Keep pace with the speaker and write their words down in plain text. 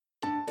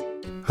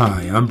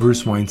Hi, I'm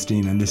Bruce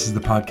Weinstein, and this is the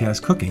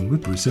podcast Cooking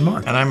with Bruce and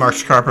Mark. And I'm Mark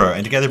Scarpro,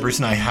 and together Bruce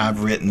and I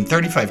have written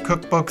 35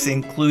 cookbooks,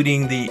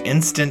 including the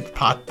Instant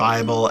Pot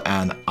Bible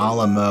and a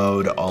la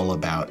mode, all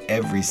about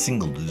every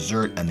single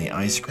dessert and the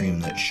ice cream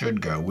that should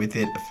go with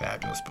it. A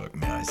fabulous book,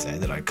 may I say,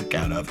 that I cook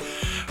out of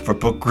for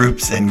book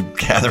groups and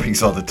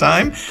gatherings all the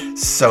time.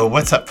 So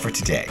what's up for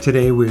today?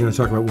 Today we're going to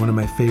talk about one of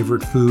my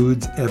favorite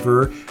foods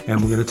ever, and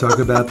we're going to talk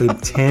about the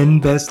 10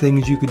 best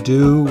things you could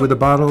do with a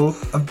bottle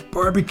of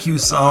barbecue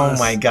sauce.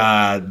 Oh my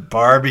God.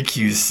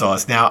 Barbecue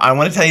sauce. Now, I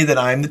want to tell you that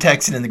I'm the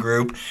Texan in the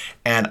group,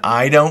 and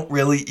I don't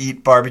really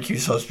eat barbecue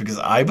sauce because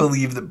I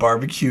believe that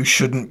barbecue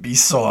shouldn't be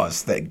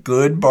sauce, that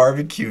good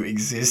barbecue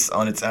exists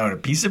on its own. A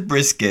piece of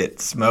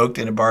brisket smoked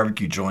in a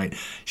barbecue joint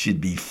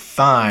should be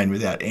fine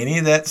without any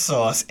of that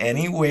sauce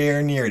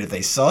anywhere near it. If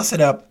they sauce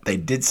it up, they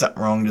did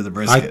something wrong to the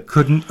brisket. I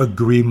couldn't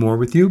agree more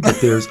with you, but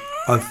there's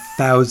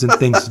 1,000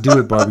 things to do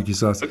with barbecue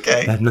sauce that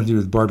have nothing to do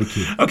with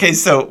barbecue. Okay,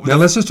 so now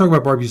let's just talk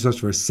about barbecue sauce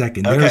for a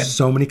second. Okay. There's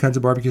so many kinds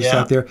of barbecue sauce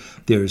out there.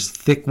 There's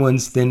thick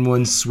ones, thin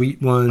ones,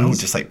 sweet ones. Oh,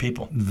 just like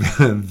people.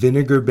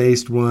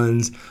 Vinegar-based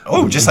ones.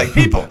 Oh, just like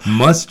people.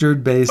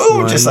 Mustard-based ones.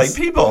 Oh, just like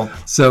people.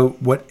 So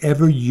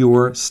whatever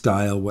your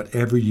style,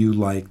 whatever you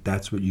like,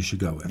 that's what you should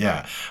go with.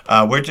 Yeah.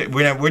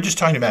 We're just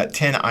talking about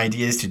 10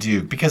 ideas to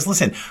do. Because,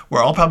 listen,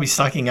 we're all probably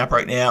stocking up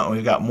right now, and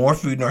we've got more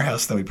food in our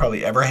house than we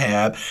probably ever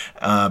have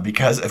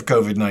because of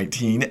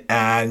COVID-19.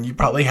 And you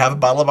probably have a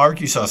bottle of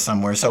barbecue sauce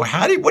somewhere. So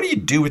what do you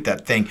do with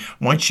that thing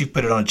once you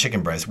put it on a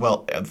chicken breast?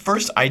 Well, the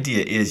first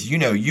idea is,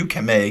 you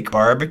can make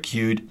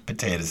barbecued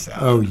potato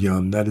salad. Oh,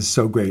 yum. That is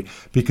so great.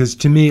 Because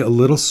to me, a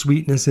little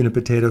sweetness in a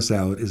potato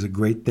salad is a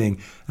great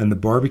thing. And the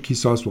barbecue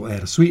sauce will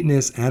add a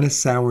sweetness and a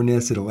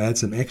sourness. It'll add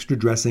some extra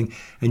dressing.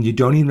 And you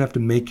don't even have to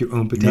make your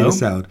own potato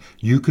salad.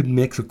 You could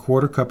mix a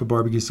quarter cup of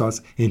barbecue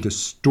sauce into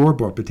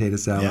store-bought potato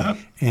salad,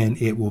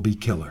 and it will be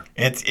killer.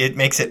 It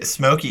makes it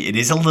smoky. It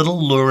is a little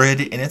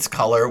lurid in its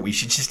color, we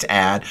should just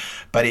add,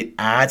 but it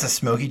adds a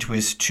smoky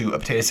twist to a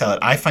potato salad.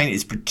 I find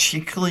it's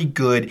particularly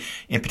good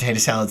in potato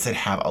salads that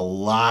have a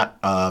lot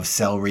of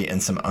celery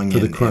and some onion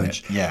for the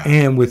crunch. In it. Yeah.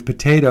 And with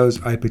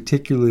potatoes, I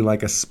particularly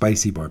like a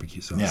spicy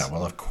barbecue sauce. Yeah,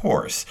 well, of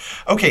course.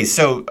 Okay,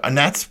 and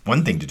that's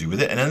one thing to do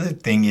with it. Another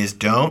thing is,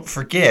 don't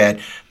forget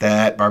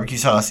that barbecue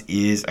sauce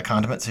is a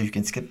condiment, so you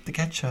can skip the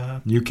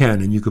ketchup. You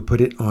can, and you could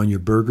put it on your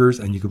burgers,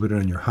 and you could put it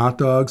on your hot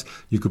dogs.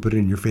 You could put it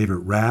in your favorite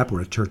wrap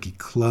or a turkey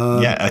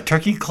club. Yeah, a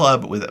turkey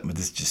club this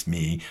is just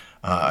me.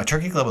 A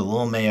turkey club with a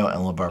little mayo and a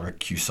little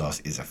barbecue sauce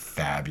is a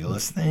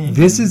fabulous thing.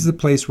 This is the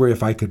place where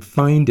if I could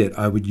find it,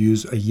 I would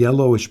use a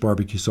yellowish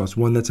barbecue sauce,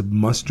 one that's a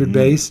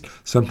mustard-based,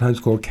 sometimes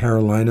called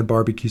Carolina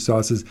barbecue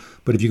sauces.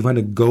 But if you can find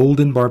a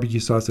golden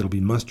barbecue sauce that'll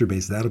be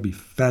mustard-based, that'll be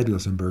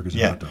fabulous on burgers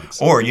and hot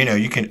dogs. Or,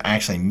 you can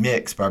actually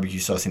mix barbecue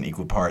sauce in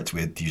equal parts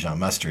with Dijon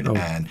mustard.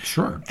 And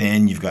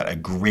then you've got a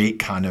great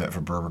condiment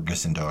for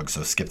burgers and dogs.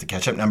 So skip the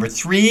ketchup. Number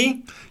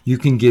 3. You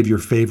can give your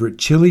favorite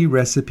chili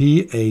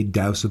recipe a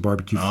douse of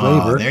barbecue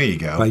flavor. There you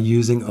go. By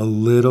using a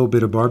little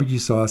bit of barbecue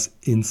sauce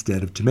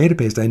instead of tomato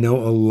paste. I know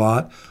a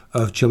lot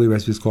of chili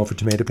recipes call for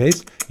tomato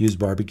paste. Use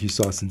barbecue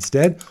sauce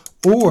instead.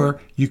 Or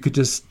you could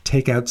just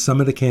take out some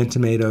of the canned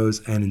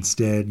tomatoes and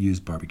instead use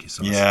barbecue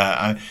sauce.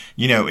 Yeah,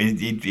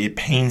 it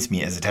pains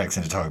me as a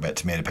Texan to talk about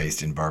tomato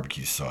paste in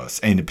barbecue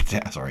sauce.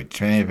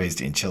 Tomato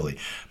paste in chili.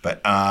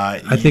 But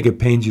I think it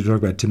pains you to talk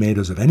about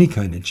tomatoes of any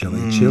kind in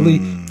chili. Chili,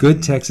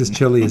 good Texas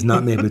chili is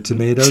not made with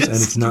tomatoes and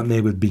it's not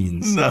made with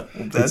beans. No,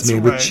 that's It's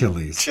made with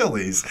chilies.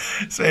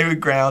 It's made with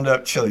ground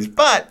up chilies.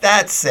 But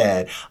that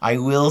said, I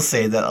will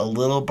say that a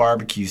little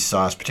barbecue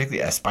sauce,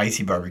 particularly a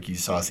spicy barbecue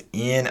sauce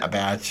in a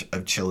batch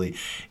of chili,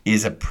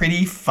 is a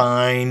pretty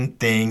fine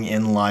thing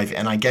in life.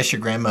 And I guess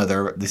your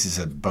grandmother, this is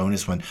a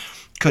bonus one,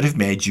 could have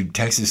made you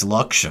Texas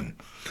Luxion.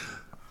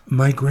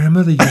 My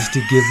grandmother used to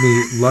give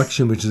me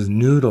Luxion, which is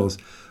noodles,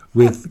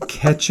 with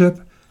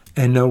ketchup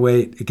and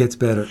it gets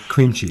better,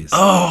 cream cheese.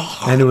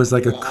 Oh. And it was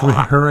like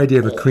her idea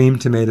of a cream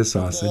tomato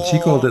sauce. And she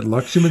called it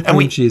Luxion with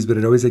cream cheese, but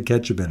it always had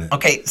ketchup in it.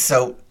 Okay,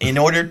 so in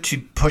order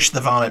to push the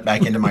vomit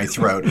back into my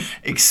throat,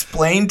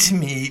 explain to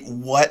me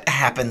what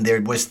happened there.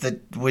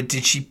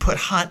 Did she put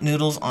hot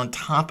noodles on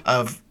top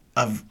of...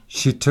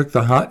 She took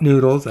the hot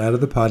noodles out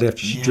of the pot after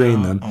she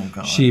drained them. Oh,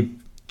 God. She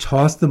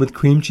tossed them with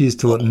cream cheese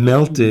till it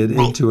melted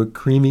into a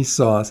creamy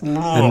sauce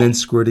and then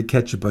squirted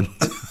ketchup on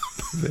top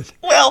of it.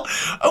 Well,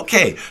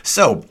 okay,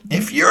 so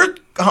if you're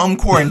home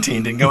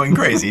quarantined and going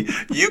crazy,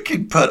 you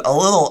could put a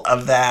little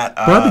of that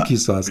barbecue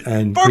sauce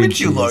and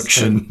barbecue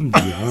Luxion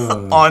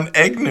on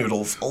egg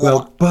noodles.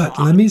 Well, but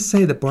let me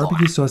say that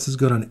barbecue sauce is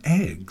good on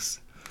eggs.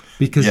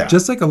 Because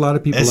just like a lot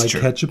of people like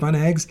ketchup on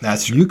eggs,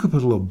 you could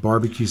put a little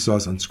barbecue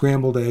sauce on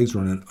scrambled eggs or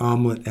on an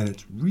omelet, and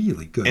it's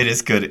really good. It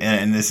is good,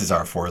 and this is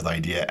our fourth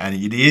idea, and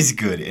it is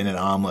good in an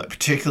omelet,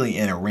 particularly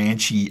in a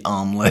ranchy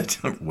omelet,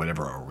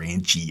 whatever a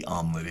ranchy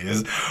omelet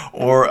is,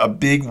 or a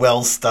big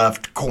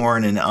well-stuffed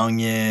corn and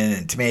onion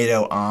and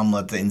tomato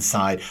omelet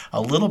inside.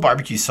 A little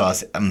barbecue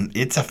sauce,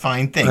 it's a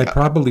fine thing. I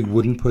probably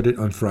wouldn't put it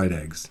on fried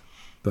eggs.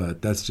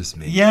 But that's just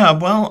me. Yeah,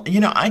 well,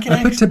 I can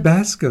I put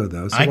Tabasco,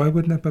 though, so I- why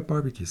wouldn't I put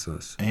barbecue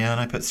sauce? Yeah, and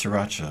I put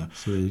sriracha.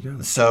 So there you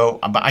go. So,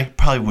 but I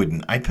probably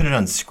wouldn't. I put it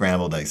on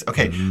scrambled eggs.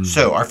 Okay,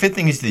 so our fifth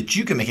thing is that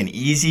you can make an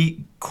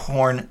easy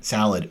corn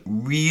salad.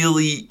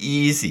 Really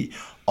easy.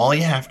 All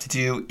you have to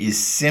do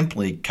is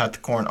simply cut the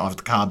corn off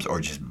the cobs or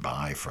just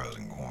buy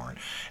frozen corn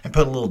and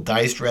put a little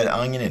diced red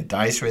onion and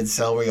diced red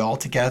celery all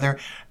together,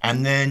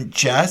 and then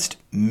just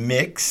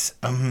mix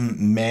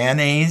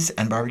mayonnaise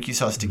and barbecue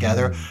sauce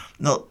together.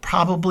 No,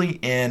 probably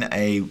in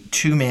a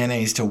 2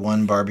 mayonnaise to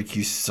 1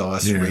 barbecue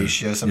sauce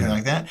ratio, something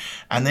like that,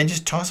 and then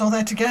just toss all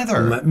that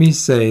together. Let me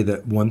say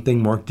that one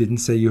thing Mark didn't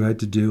say you had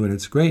to do, and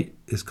it's great,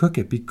 is cook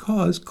it,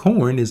 because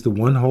corn is the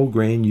one whole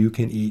grain you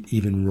can eat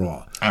even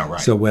raw. Oh, right.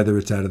 So whether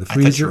it's out of the I thought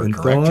you freezer were and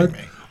correcting thawed, me.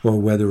 or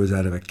whether it was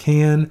out of a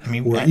can,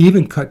 mean,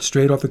 even cut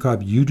straight off the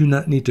cob, you do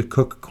not need to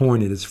cook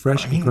corn. It is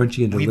fresh and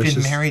crunchy and delicious.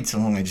 We've been married so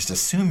long, I just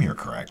assume you're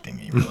correcting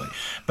me, really.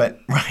 But,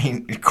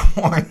 right,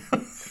 corn...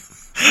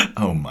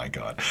 Oh, my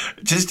God.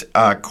 Just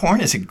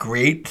corn is a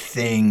great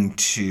thing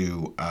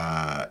to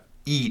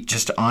eat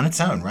just on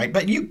its own, right?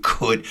 But you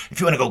could, if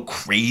you want to go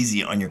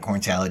crazy on your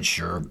corn salad,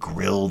 sure,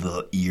 grill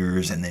the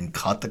ears and then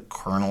cut the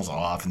kernels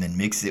off and then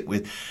mix it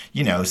with,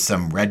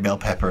 some red bell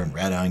pepper and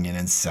red onion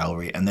and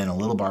celery and then a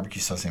little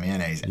barbecue sauce and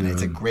mayonnaise. And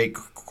it's a great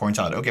corn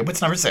salad. Okay,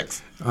 what's number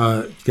 6?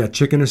 Got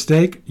chicken or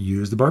steak?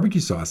 Use the barbecue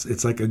sauce.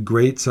 It's like a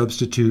great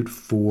substitute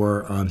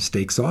for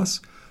steak sauce.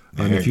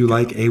 If you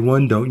like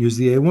A1, don't use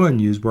the A1.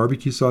 Use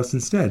barbecue sauce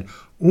instead.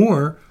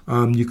 Or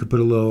you could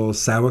put a little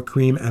sour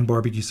cream and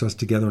barbecue sauce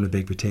together on a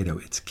baked potato.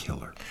 It's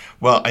killer.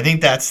 Well, I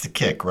think that's the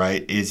kick,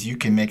 right? Is you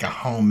can make a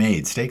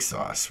homemade steak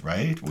sauce,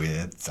 right?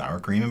 With sour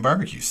cream and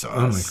barbecue sauce.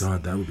 Oh, my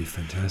God. That would be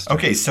fantastic.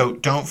 Okay, so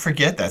don't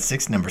forget that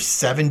 6. Number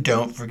 7,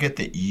 don't forget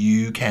that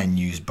you can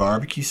use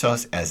barbecue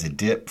sauce as a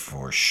dip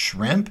for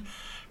shrimp.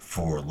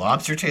 For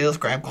lobster tails,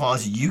 crab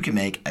claws, you can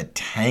make a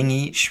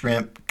tangy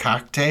shrimp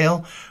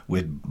cocktail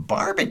with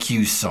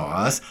barbecue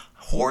sauce,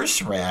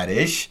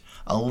 horseradish,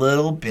 a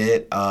little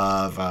bit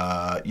of,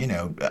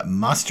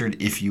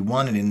 mustard if you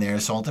want it in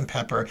there, salt and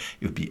pepper.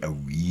 It would be a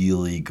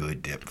really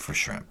good dip for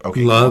shrimp.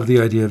 Okay. Love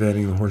the idea of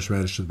adding the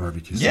horseradish to the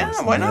barbecue sauce.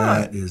 Yeah, why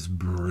not? That is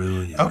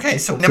brilliant. Okay,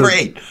 so number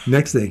 8.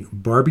 Next thing,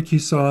 barbecue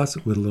sauce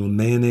with a little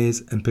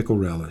mayonnaise and pickle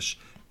relish.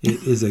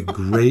 It is a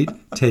great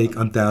take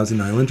on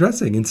Thousand Island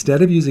dressing.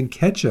 Instead of using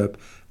ketchup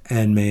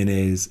and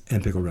mayonnaise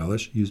and pickle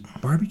relish, use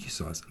barbecue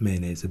sauce,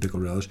 mayonnaise, and pickle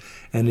relish,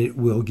 and it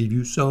will give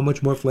you so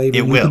much more flavor.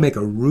 You can make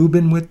a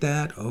Reuben with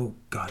that. Oh,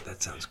 God,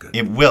 that sounds good.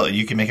 It will.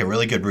 You can make a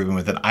really good Reuben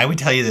with it. I would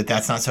tell you that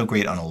that's not so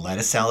great on a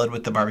lettuce salad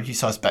with the barbecue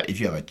sauce, but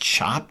if you have a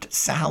chopped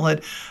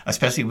salad,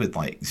 especially with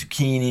like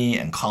zucchini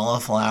and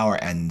cauliflower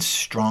and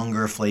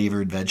stronger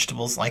flavored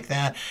vegetables like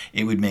that,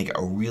 it would make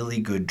a really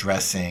good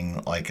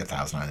dressing, like a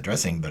Thousand Island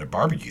dressing, but a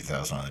barbecue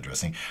Thousand Island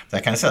dressing,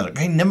 that kind of salad.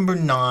 Okay, number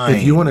 9.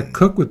 If you want to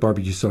cook with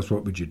barbecue sauce,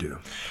 what would you do?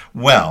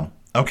 Well,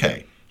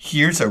 okay.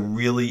 Here's a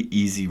really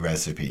easy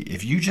recipe.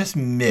 If you just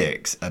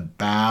mix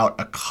about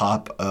a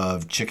cup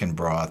of chicken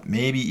broth,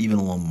 maybe even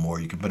a little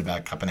more, you can put about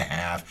a cup and a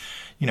half.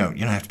 You don't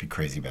have to be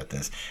crazy about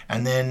this.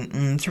 And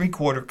then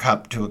 3/4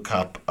 cup to a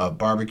cup of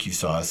barbecue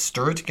sauce.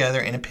 Stir it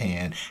together in a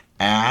pan.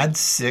 Add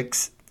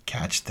 6,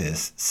 catch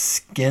this,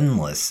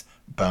 skinless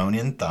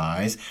bone-in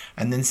thighs,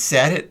 and then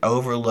set it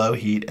over low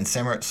heat and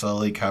simmer it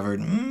slowly, covered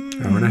Hour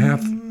and a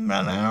half.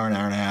 about an hour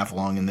and a half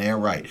long in there.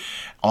 Right.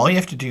 All you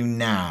have to do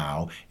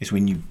now is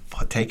when you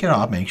take it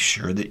off, make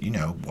sure that,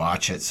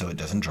 watch it so it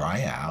doesn't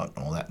dry out,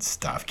 all that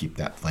stuff. Keep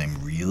that flame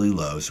really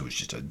low so it's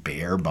just a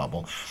bare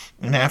bubble.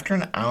 And after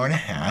an hour and a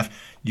half,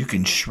 you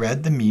can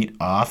shred the meat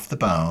off the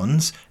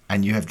bones,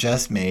 and you have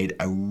just made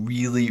a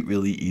really,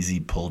 really easy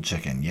pulled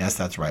chicken. Yes,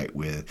 that's right,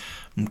 with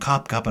a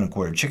cup and a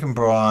quarter chicken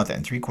broth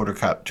and 3/4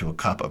 cup to a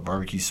cup of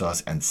barbecue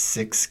sauce and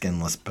 6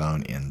 skinless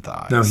bone-in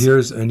thighs. Now,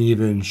 here's an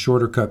even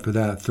shorter cut for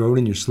that. Throw it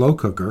in your slow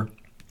cooker.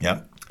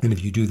 Yep. And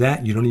if you do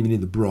that, you don't even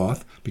need the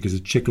broth because the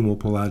chicken will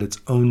pull out its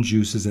own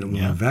juices and it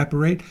will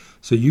evaporate.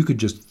 So you could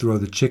just throw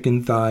the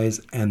chicken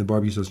thighs and the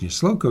barbecue sauce in your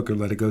slow cooker,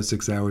 let it go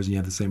 6 hours, and you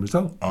have the same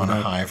result. On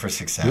a high for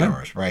 6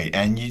 hours, right.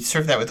 And you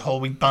serve that with whole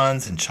wheat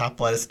buns and chopped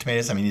lettuce,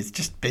 tomatoes. I mean, it's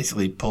just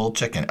basically pulled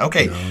chicken.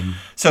 Okay,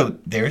 so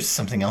there's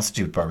something else to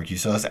do with barbecue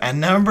sauce. And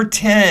number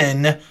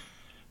 10,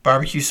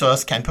 barbecue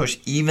sauce can push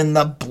even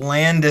the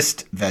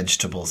blandest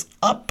vegetables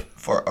up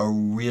for a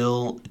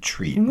real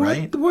treat,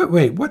 right?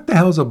 Wait, what the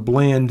hell's a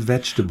bland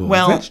vegetable?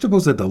 Well,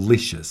 vegetables are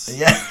delicious.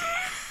 Yeah.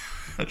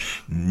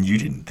 You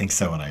didn't think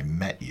so when I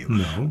met you.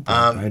 No,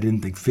 but I didn't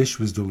think fish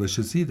was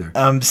delicious either.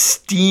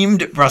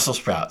 Steamed Brussels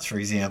sprouts, for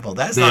example.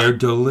 They're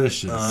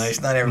delicious.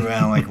 It's not everybody.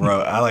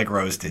 I like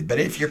roasted. But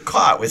if you're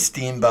caught with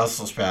steamed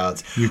Brussels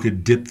sprouts, you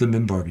could dip them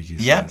in barbecue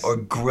sauce. Yep, or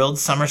grilled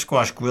summer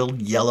squash,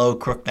 grilled yellow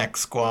crookneck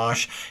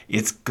squash.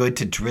 It's good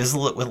to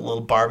drizzle it with a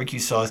little barbecue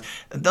sauce.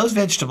 Those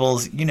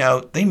vegetables,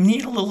 they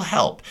need a little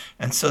help.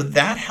 And so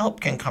that help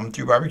can come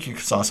through barbecue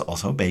sauce,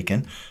 also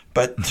bacon,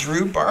 but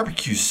through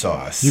barbecue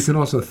sauce. You can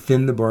also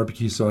thin the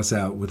barbecue sauce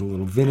out with a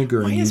little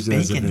vinegar and use it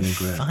as a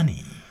vinaigrette.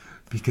 Funny?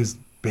 Because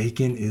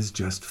Bacon is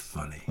just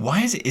funny.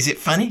 Why is it? Is it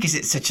funny because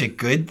it's such a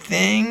good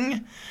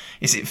thing?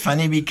 Is it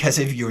funny because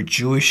of your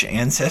Jewish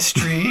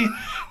ancestry?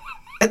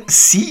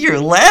 See, you're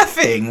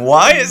laughing.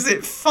 Why is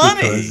it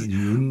funny? Because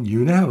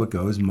you know how it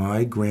goes.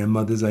 My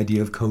grandmother's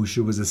idea of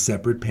kosher was a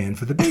separate pan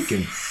for the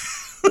bacon.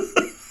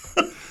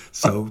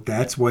 So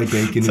that's why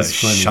bacon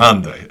is funny.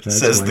 Shanda,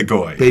 says the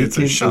goy.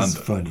 Bacon it's a is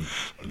funny.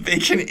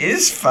 Bacon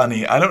is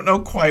funny. I don't know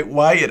quite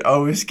why it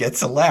always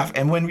gets a laugh.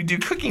 And when we do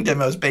cooking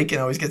demos, bacon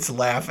always gets a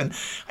laugh. And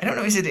I don't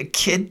know, is it a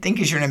kid think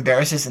you're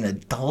embarrassed as an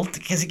adult?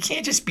 Because it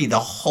can't just be the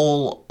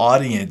whole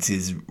audience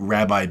is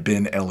Rabbi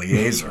Ben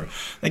Eliezer.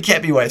 That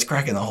can't be why it's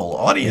cracking the whole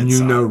audience. And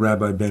you know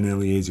Rabbi Ben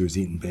Eliezer is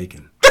eating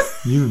bacon.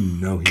 You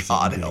know he's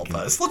God eating help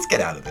bacon. us. Let's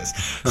get out of this.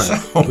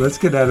 All right, let's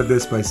get out of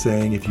this by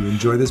saying if you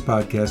enjoy this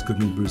podcast,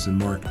 Cooking with Bruce and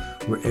Mark,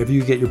 wherever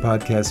you get your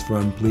podcasts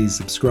from, please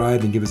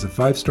subscribe and give us a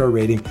 5-star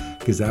rating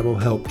because that will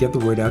help get the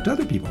word out to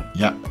other people.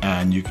 Yeah,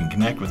 and you can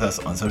connect with us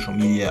on social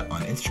media,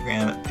 on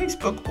Instagram,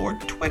 Facebook, or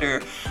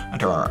Twitter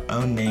under our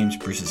own names.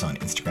 Bruce is on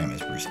Instagram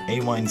as Bruce A.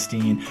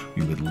 Weinstein.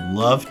 We would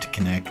love to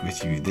connect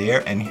with you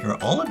there and hear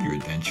all of your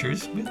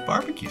adventures with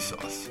barbecue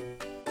sauce.